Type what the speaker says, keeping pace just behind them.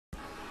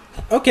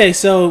Okay,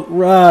 so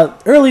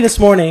early this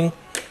morning,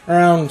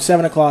 around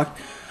 7 o'clock,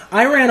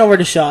 I ran over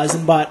to Shaw's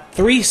and bought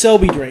 3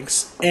 Sobe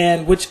drinks,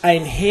 and which I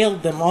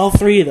inhaled them, all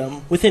 3 of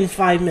them, within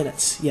 5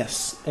 minutes.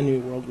 Yes, a new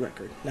world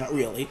record. Not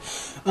really.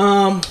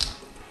 And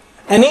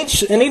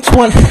each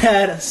one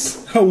had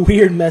a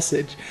weird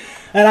message,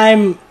 and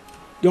I'm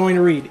going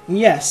to read. And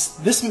yes,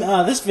 this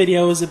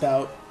video is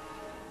about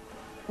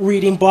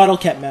reading bottle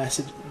cap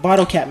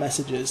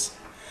messages.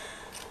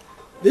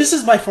 This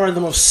is by far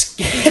the most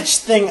sketch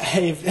thing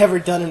I've ever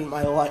done in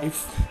my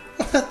life.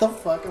 What the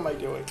fuck am I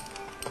doing?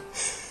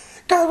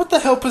 God, what the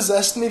hell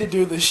possessed me to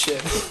do this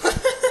shit?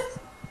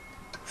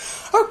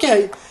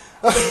 Okay.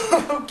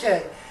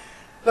 Okay.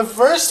 The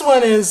first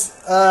one is,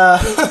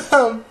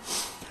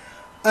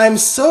 I'm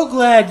so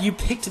glad you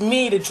picked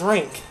me to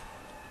drink.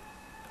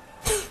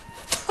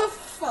 The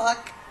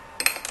fuck?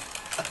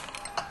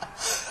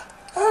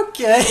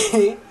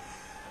 Okay.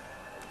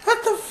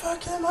 What the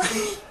fuck am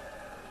I?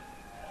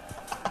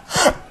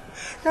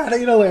 God,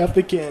 I'm gonna laugh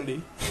the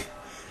candy.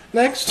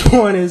 Next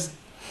one is,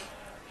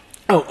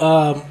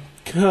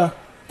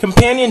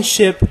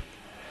 companionship.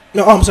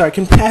 No, I'm sorry,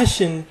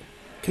 compassion.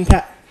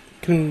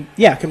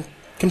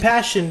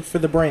 Compassion for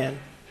the brand.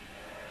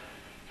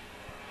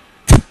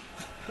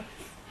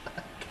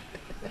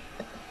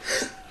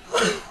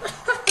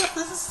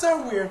 This is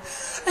so weird.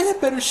 I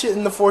get better shit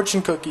in the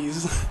fortune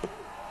cookies.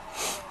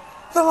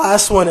 The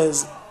last one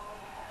is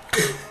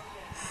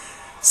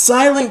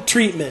silent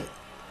treatment.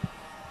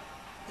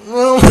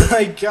 Oh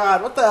my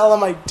god, what the hell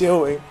am I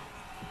doing?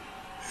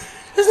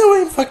 There's no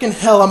way in fucking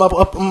hell I'm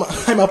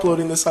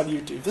uploading this on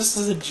YouTube. This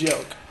is a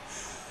joke.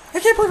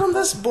 I can't believe I'm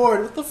this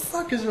bored. What the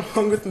fuck is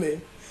wrong with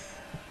me?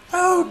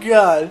 Oh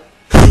god.